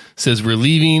in, says we're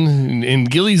leaving, and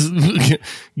Gilly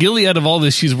out of all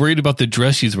this, she's worried about the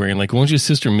dress she's wearing. Like, won't your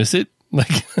sister miss it?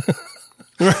 Like,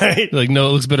 right? Like, no,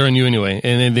 it looks better on you anyway.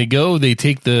 And then they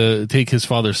take his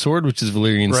father's sword, which is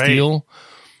Valyrian steel.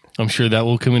 I'm sure that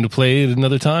will come into play at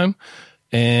another time.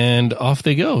 And off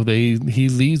they go. He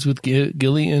leaves with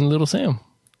Gilly and little Sam.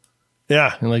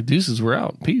 Yeah, and like, deuces, we're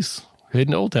out. Peace. We're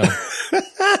heading to Old Town.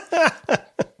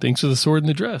 Thanks for the sword and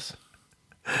the dress.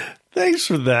 Thanks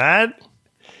for that.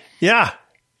 Yeah.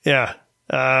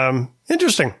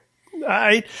 Interesting.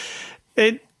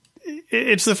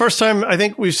 It's the first time I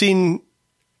think we've seen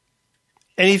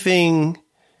anything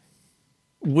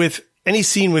with any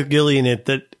scene with Gilly in it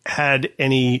that had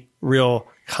any real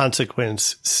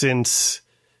consequence since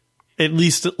at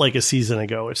least like a season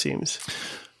ago, it seems.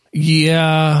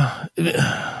 Yeah.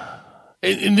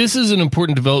 And this is an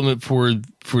important development for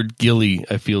Gilly,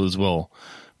 I feel, as well,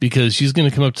 because she's going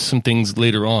to come up to some things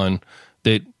later on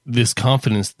that this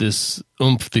confidence, this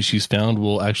oomph that she's found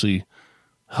will actually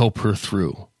help her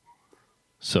through.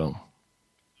 So.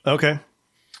 Okay.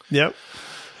 Yep.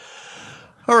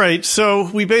 All right. So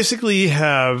we basically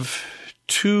have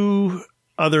two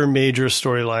other major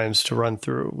storylines to run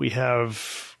through. We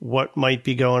have what might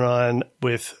be going on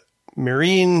with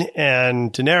Meereen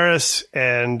and Daenerys,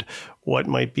 and what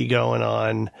might be going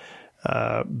on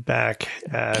back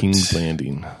at King's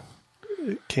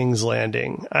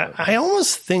Landing. I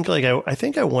almost think I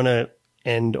think I want to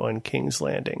end on King's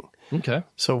Landing. Okay.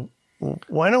 So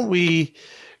why don't we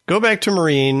go back to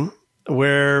Meereen,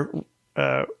 where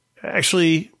let's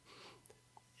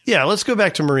go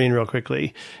back to Meereen real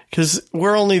quickly, because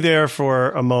we're only there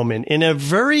for a moment. In a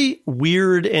very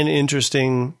weird and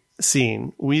interesting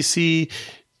scene, we see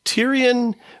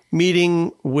Tyrion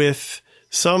meeting with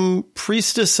some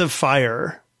priestess of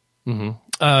fire.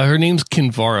 Mm-hmm. Her name's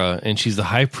Kinvara, and she's the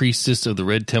high priestess of the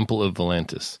Red Temple of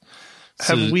Volantis.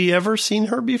 Have we ever seen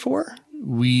her before?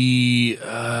 We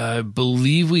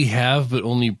believe we have, but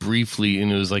only briefly,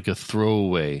 and it was like a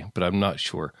throwaway, but I'm not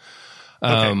sure.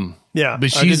 Okay. Yeah,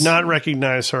 but I did not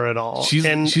recognize her at all. She's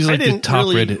like the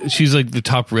top red. She's like the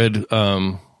top red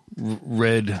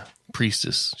red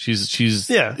priestess. She's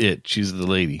it. She's the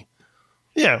lady.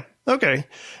 Yeah. Okay.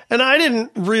 And I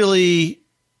didn't really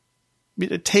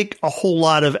take a whole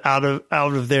lot of out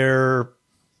of their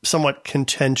somewhat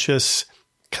contentious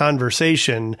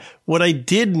conversation. What I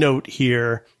did note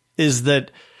here is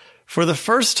that for the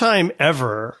first time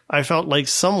ever, I felt like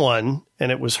someone,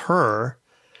 and it was her,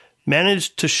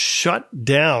 managed to shut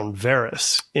down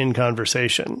Varys in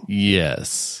conversation.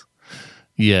 Yes,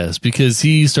 because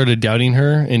he started doubting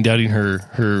her and doubting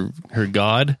her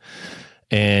God,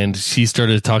 and she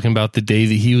started talking about the day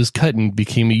that he was cut and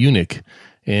became a eunuch.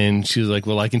 And she was like,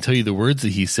 well, I can tell you the words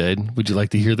that he said. Would you like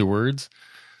to hear the words?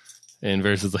 And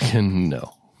Varys is like,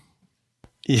 no.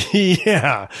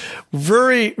 Yeah.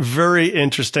 Very, very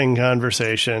interesting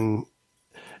conversation.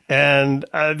 And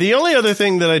the only other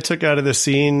thing that I took out of the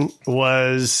scene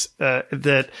was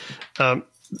that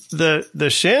the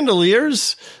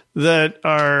chandeliers that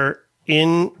are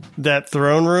in that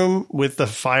throne room with the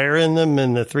fire in them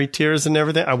and the three tiers and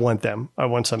everything, I want them. I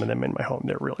want some of them in my home.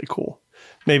 They're really cool.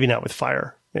 Maybe not with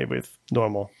fire, maybe with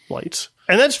normal lights.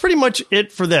 And that's pretty much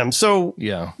it for them. So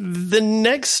yeah, the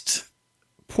next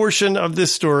portion of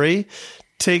this story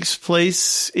takes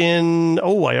place in,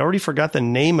 I already forgot the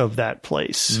name of that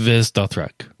place. Ves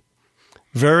Dothrak.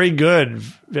 Very good.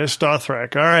 Ves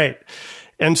Dothrak. All right.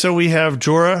 And so we have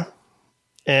Jorah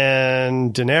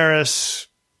and Daenerys,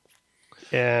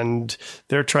 and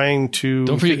they're trying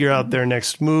to figure out their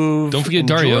next move. Don't forget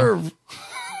Daario.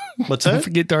 What's that? Don't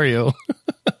forget Daario.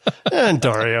 And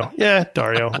Daario. Yeah,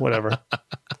 Daario, whatever.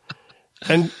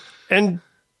 And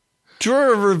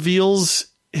Jorah reveals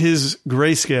his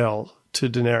grayscale to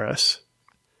Daenerys,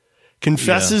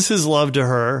 confesses his love to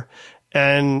her,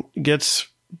 and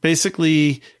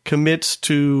basically commits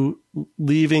to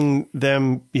leaving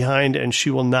them behind, and she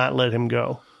will not let him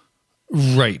go.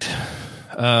 Right.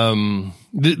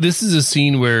 This is a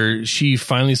scene where she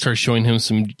finally starts showing him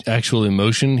some actual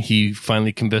emotion. He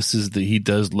finally confesses that he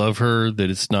does love her, that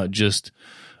it's not just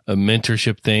a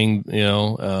mentorship thing,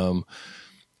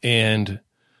 and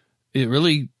it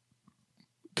really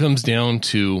comes down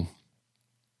to,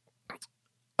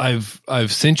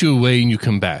 I've sent you away and you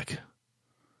come back.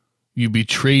 You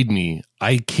betrayed me.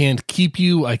 I can't keep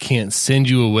you. I can't send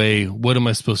you away. What am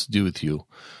I supposed to do with you?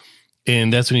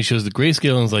 And that's when he shows the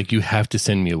grayscale and is like, you have to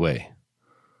send me away.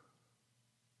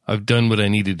 I've done what I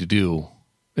needed to do.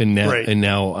 And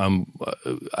now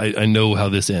I know how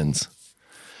this ends.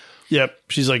 Yep.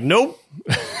 She's like, nope.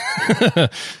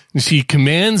 She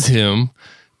commands him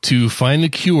to find the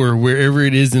cure wherever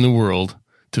it is in the world,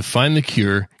 to find the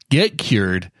cure, get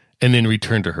cured, and then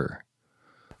return to her.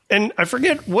 And I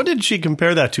forget, what did she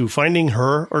compare that to? Finding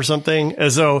her or something?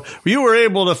 As though you were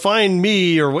able to find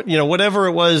me, or whatever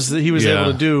it was that he was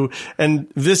able to do. And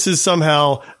this is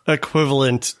somehow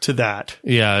equivalent to that.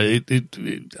 Yeah,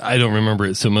 I don't remember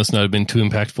it, so it must not have been too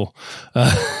impactful.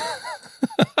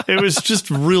 It was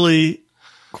just really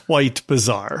quite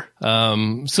bizarre.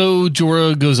 So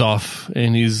Jorah goes off,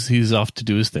 and he's off to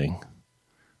do his thing.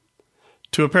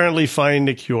 To apparently find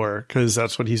a cure, because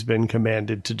that's what he's been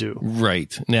commanded to do.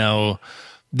 Right. Now,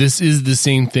 this is the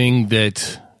same thing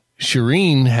that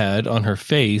Shireen had on her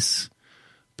face,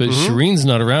 but Shireen's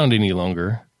not around any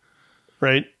longer.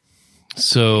 Right.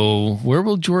 So where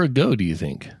will Jorah go, do you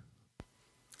think?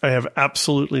 I have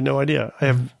absolutely no idea. I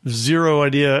have zero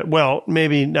idea. Well,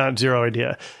 maybe not zero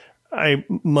idea. I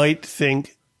might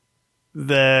think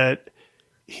that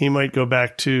he might go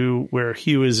back to where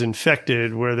he was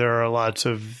infected, where there are lots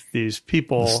of these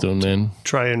people Stone Men.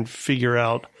 Try and figure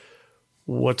out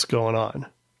what's going on.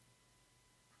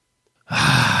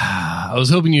 I was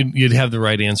hoping you'd have the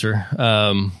right answer.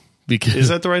 Because is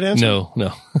that the right answer? No,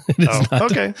 it is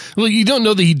not. Okay. Well, you don't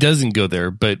know that he doesn't go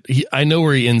there, but I know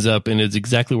where he ends up, and it's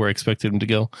exactly where I expected him to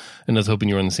go. And I was hoping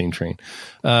you were on the same train.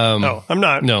 No, I'm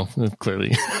not. No,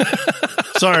 clearly.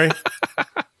 Sorry.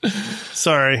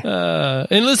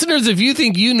 And listeners, if you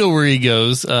think you know where he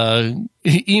goes,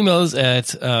 email us at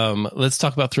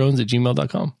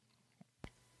letstalkaboutthrones@gmail.com.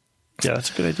 Yeah,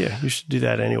 that's a good idea. You should do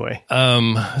that anyway.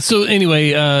 So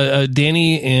anyway,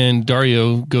 Dany and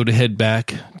Dario go to head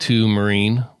back to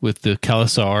Meereen with the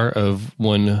Khalasar of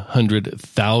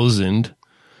 100,000.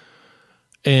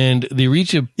 And they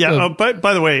reach a... Yeah,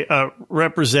 by the way,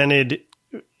 represented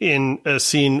in a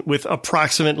scene with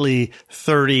approximately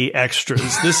 30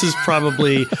 extras. This is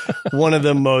probably one of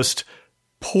the most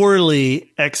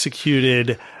poorly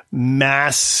executed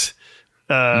mass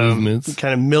movements,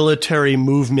 kind of military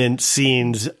movement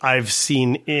scenes I've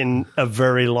seen in a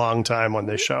very long time on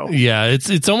this show. Yeah,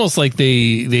 it's almost like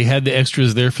they had the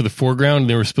extras there for the foreground, and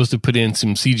they were supposed to put in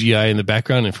some CGI in the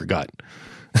background and forgot.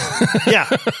 Yeah,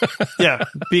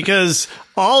 because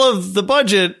all of the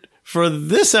budget for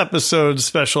this episode's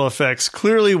special effects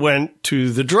clearly went to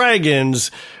the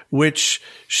dragons, which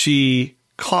she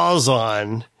calls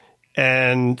on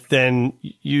and then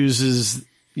uses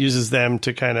them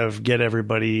to kind of get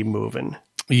everybody moving.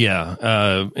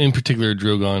 Yeah. In particular,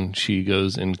 Drogon, she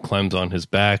goes and climbs on his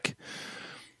back.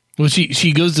 Well,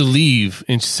 she goes to leave,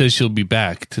 and she says she'll be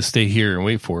back to stay here and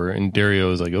wait for her. And Dario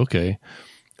is like, okay.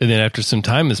 And then after some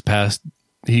time has passed,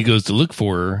 he goes to look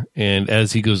for her. And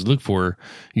as he goes to look for her,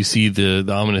 you see the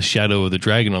ominous shadow of the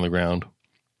dragon on the ground.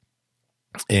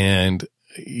 And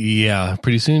yeah,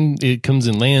 pretty soon it comes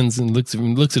and lands and looks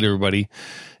at everybody.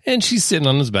 And she's sitting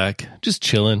on his back, just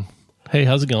chilling. Hey,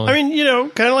 how's it going? I mean,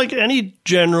 kind of like any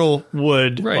general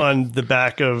would right on the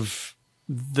back of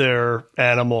their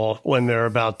animal when they're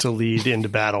about to lead into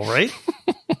battle, right?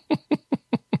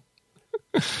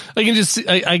 I can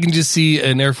just see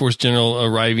an Air Force general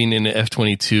arriving in an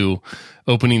F-22,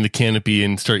 opening the canopy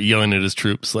and start yelling at his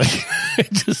troops. Like,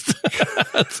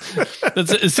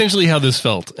 that's essentially how this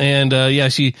felt. And yeah,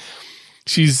 she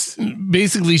says,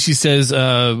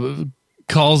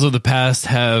 calls of the past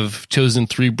have chosen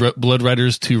 3 blood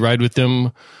riders to ride with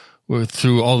them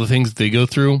through all the things that they go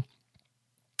through.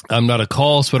 I'm not a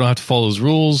call, so I don't have to follow those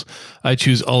rules. I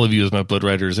choose all of you as my blood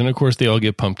riders. And of course, they all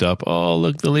get pumped up. Oh,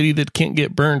 look, the lady that can't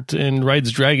get burnt and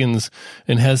rides dragons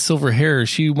and has silver hair.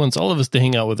 She wants all of us to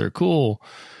hang out with her. Cool.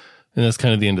 And that's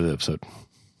kind of the end of the episode.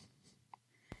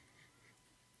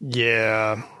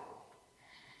 Yeah.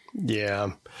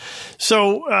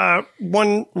 So,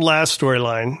 one last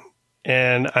storyline,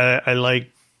 and I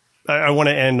want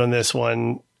to end on this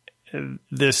one.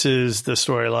 This is the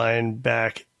storyline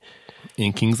back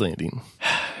in King's Landing.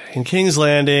 In King's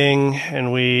Landing,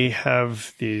 and we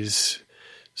have these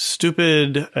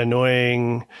stupid,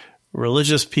 annoying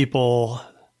religious people,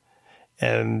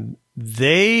 and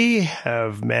they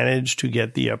have managed to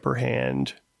get the upper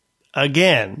hand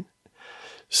again.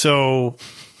 So,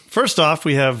 first off,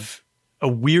 we have a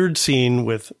weird scene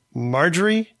with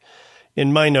Marjorie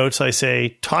in my notes, I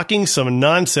say, talking some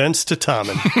nonsense to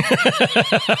Tommen.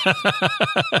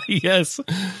 Yes,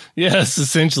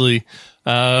 essentially.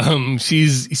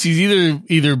 She's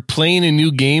either playing a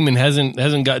new game and hasn't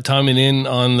got Tommen in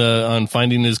on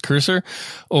finding his cursor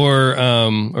or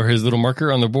his little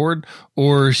marker on the board,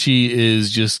 or she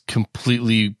is just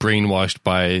completely brainwashed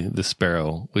by the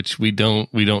Sparrow, which we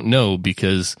don't know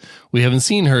because we haven't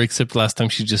seen her except last time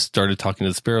she just started talking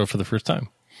to the Sparrow for the first time.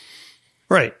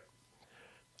 Right.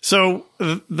 So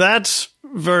that's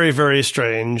very, very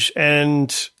strange.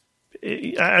 And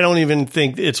I don't even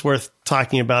think it's worth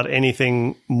talking about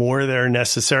anything more there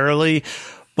necessarily.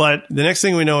 But the next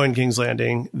thing we know in King's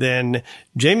Landing, then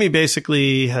Jaime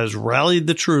basically has rallied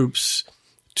the troops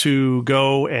to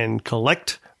go and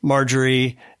collect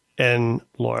Margaery and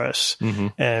Loras. Mm-hmm.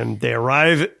 And they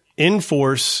arrive in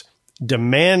force,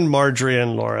 demand Margaery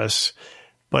and Loras.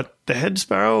 But the head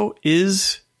Sparrow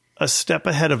is a step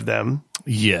ahead of them.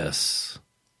 Yes.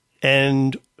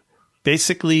 And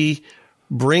basically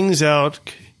brings out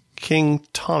King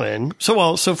Tommen.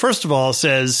 So first of all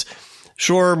says,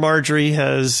 sure, Margaery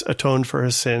has atoned for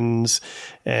her sins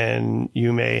and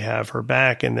you may have her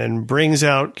back. And then brings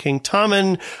out King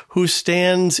Tommen, who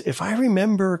stands, if I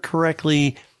remember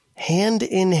correctly, hand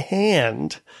in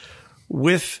hand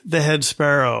with the head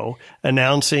Sparrow,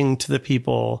 announcing to the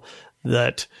people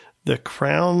that the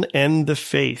crown and the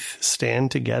faith stand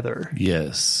together.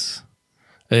 Yes.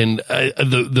 And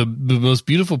the most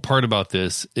beautiful part about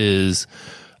this is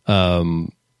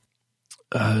Tyrell,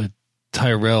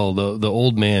 the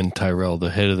old man Tyrell,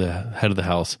 the head of the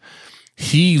house.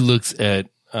 He looks at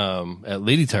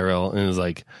Lady Tyrell and is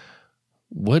like,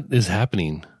 "What is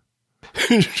happening?"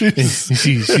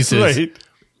 she says, right.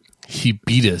 "He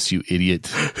beat us, you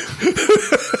idiot."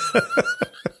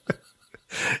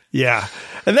 Yeah.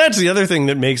 And that's the other thing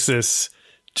that makes this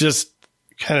just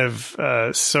kind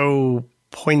of so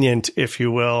poignant, if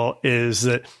you will, is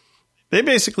that they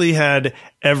basically had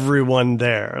everyone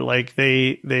there. Like I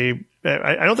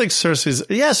don't think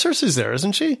Cersei's there,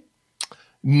 isn't she?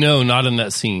 No, not in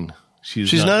that scene.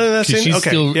 She's not in that scene? She's okay.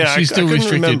 Still, yeah, she's still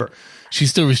restricted. Remember.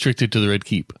 She's still restricted to the Red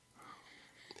Keep.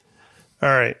 All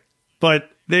right. But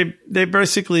they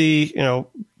basically,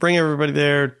 bring everybody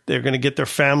there. They're going to get their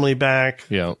family back.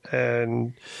 Yeah.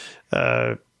 And,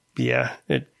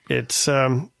 it's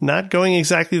not going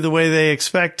exactly the way they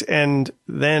expect. And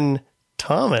then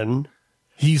Tommen,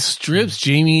 he strips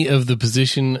Jaime of the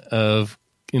position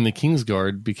in the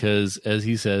Kingsguard because, as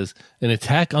he says, an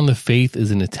attack on the faith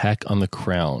is an attack on the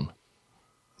crown.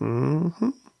 Mm-hmm.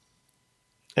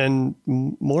 And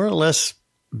more or less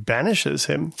banishes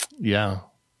him. Yeah.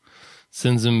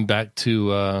 Sends him back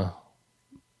to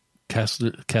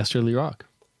Casterly Rock.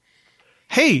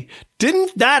 Hey,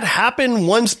 didn't that happen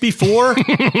once before?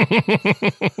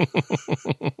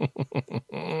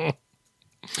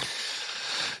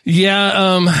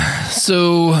 Yeah.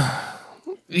 So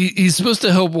he's supposed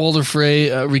to help Walder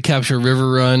Frey recapture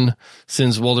River Run,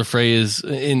 since Walder Frey is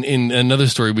in another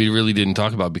story we really didn't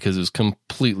talk about because it was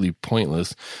completely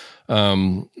pointless.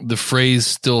 The Freys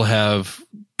still have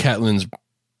Catelyn's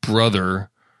brother,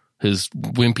 his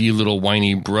wimpy little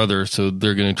whiny brother, so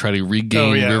they're going to try to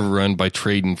regain River Run by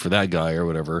trading for that guy or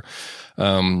whatever.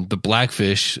 The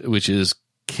Blackfish, which is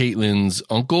Catelyn's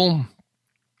uncle,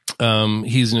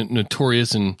 he's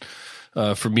notorious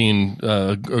for being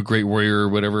a great warrior or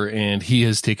whatever, and he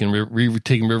has taken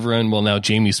River Run. Well, now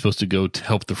Jaime's supposed to go to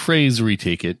help the Freys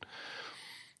retake it.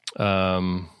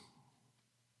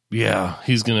 Yeah,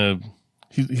 he's gonna.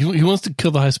 He wants to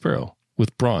kill the High Sparrow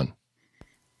with Bronn.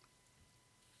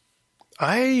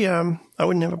 I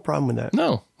wouldn't have a problem with that.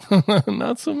 No,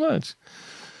 not so much.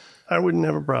 I wouldn't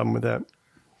have a problem with that.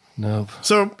 No.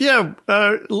 So yeah,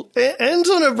 it ends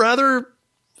on a rather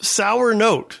sour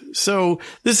note. So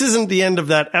this isn't the end of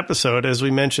that episode, as we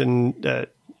mentioned.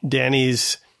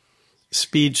 Dany's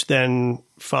speech then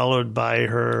followed by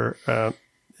her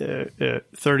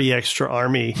 30 extra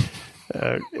army.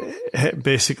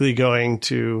 Basically going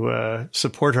to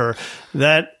support her.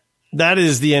 That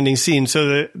is the ending scene.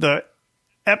 So the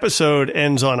episode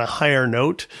ends on a higher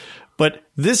note, but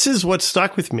this is what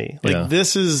stuck with me.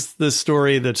 This is the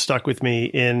story that stuck with me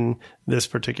in this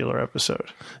particular episode.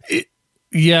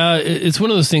 It's one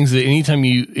of those things that anytime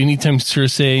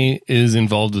Cersei is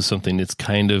involved with something, you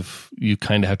kind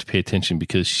of have to pay attention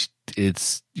because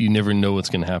you never know what's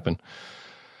going to happen.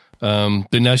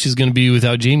 But now she's going to be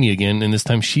without Jaime again, and this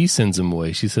time she sends him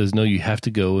away. She says, "No, you have to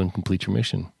go and complete your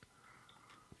mission."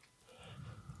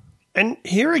 And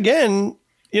here again,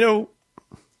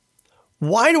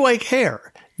 why do I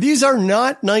care? These are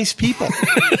not nice people.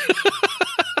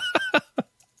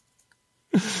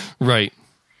 Right.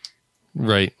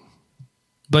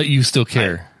 But you still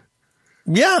care.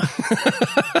 Yeah.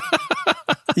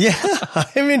 Yeah.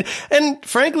 I mean, and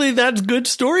frankly, that's good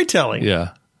storytelling.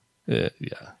 Yeah.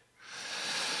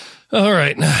 All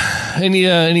right.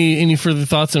 Any further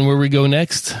thoughts on where we go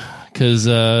next? Because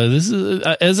this is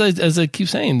as I keep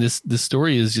saying, this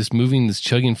story is just moving, this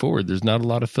chugging forward. There's not a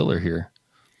lot of filler here.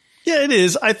 Yeah, it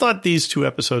is. I thought these 2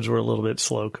 episodes were a little bit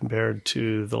slow compared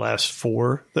to the last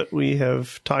 4 that we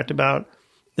have talked about.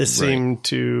 This seemed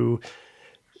to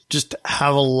just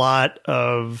have a lot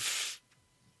of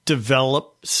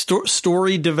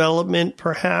story development,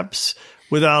 perhaps,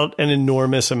 without an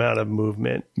enormous amount of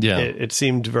movement. Yeah. It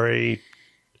seemed very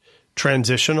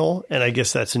transitional, and I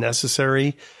guess that's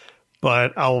necessary.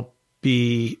 But I'll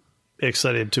be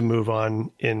excited to move on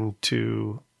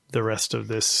into the rest of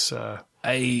this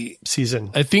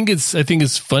season. I think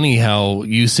it's funny how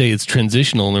you say it's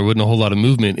transitional and there wasn't a whole lot of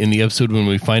movement in the episode when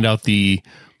we find out the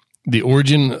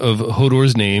origin of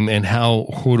Hodor's name and how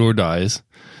Hodor dies.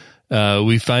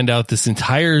 We find out this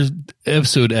entire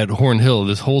episode at Horn Hill,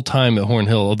 this whole time at Horn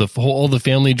Hill, all the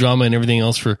family drama and everything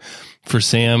else for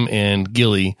Sam and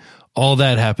Gilly, all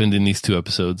that happened in these 2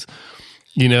 episodes.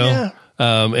 You know,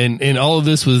 yeah. And all of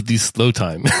this was the slow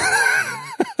time.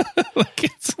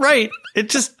 It's right. It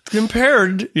just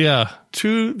compared Yeah.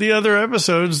 to the other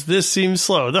episodes, this seems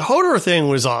slow. The Hodor thing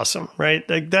was awesome, right?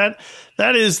 Like that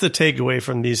is the takeaway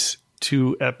from these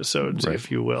 2 episodes, Right.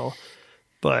 if you will.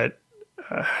 But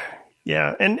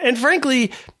yeah, and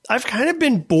frankly, I've kind of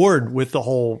been bored with the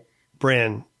whole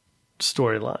Bran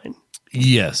storyline.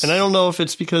 Yes. And I don't know if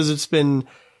it's because it's been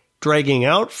dragging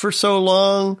out for so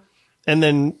long, and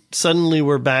then suddenly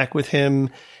we're back with him,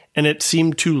 and it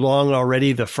seemed too long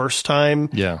already the first time.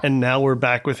 Yeah. And now we're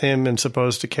back with him and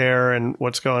supposed to care and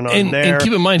what's going on there. And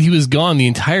keep in mind, he was gone the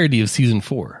entirety of season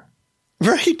 4.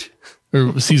 Right.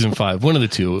 Or season 5, one of the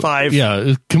 2. 5.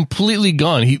 Yeah, completely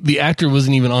gone. The actor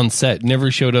wasn't even on set,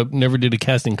 never showed up, never did a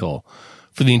casting call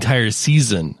for the entire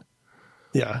season.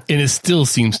 Yeah. And it still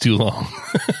seems too long.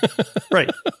 Right.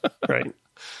 Right.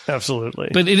 Absolutely.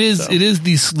 But it is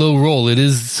the slow roll. It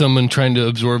is someone trying to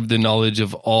absorb the knowledge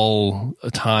of all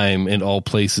time and all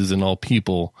places and all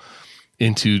people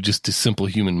into just a simple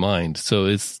human mind. So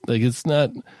it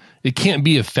can't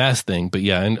be a fast thing, but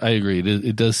yeah, and I agree.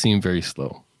 It does seem very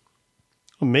slow.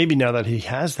 Well, maybe now that he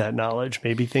has that knowledge,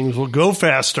 maybe things will go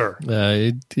faster.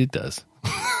 It does.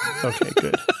 Okay,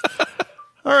 good.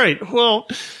 All right. Well,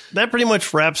 that pretty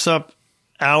much wraps up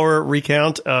our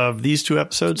recount of these 2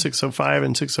 episodes, 605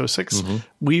 and 606. Mm-hmm.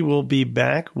 We will be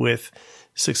back with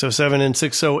 607 and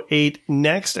 608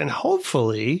 next, and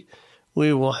hopefully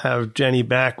we will have Jenny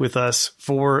back with us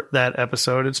for that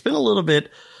episode. It's been a little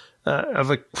bit of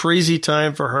a crazy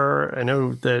time for her. I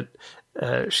know that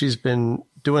she's been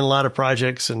doing a lot of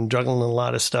projects and juggling a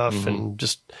lot of stuff, Mm-hmm. and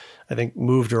just, I think,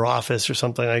 moved her office or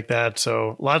something like that.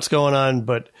 So lots going on,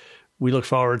 but we look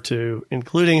forward to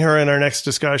including her in our next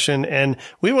discussion, and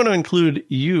we want to include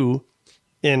you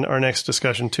in our next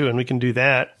discussion too. And we can do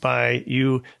that by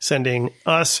you sending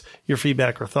us your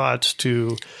feedback or thoughts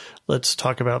to let's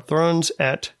talk about thrones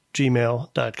at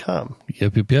gmail.com.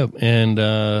 Yep. And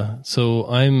so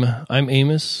I'm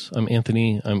Amos. I'm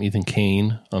Anthony. I'm Ethan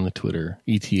Kane on the Twitter,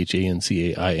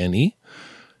 ETHANCAINE.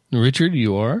 Richard,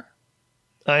 you are?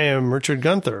 I am Richard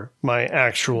Gunther, my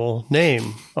actual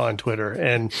name on Twitter,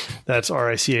 and that's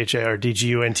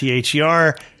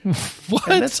RICHARDGUNTHER. What?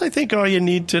 And that's, I think, all you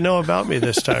need to know about me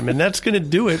this time. And that's going to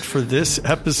do it for this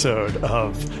episode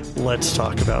of Let's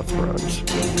Talk About Thrones.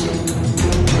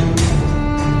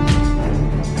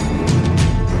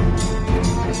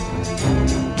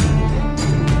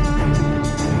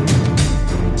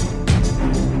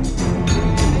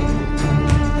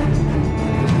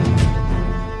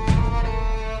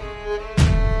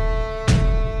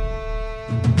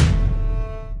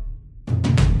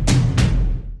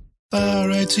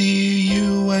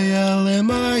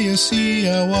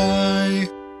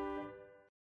 RITUALMISCLY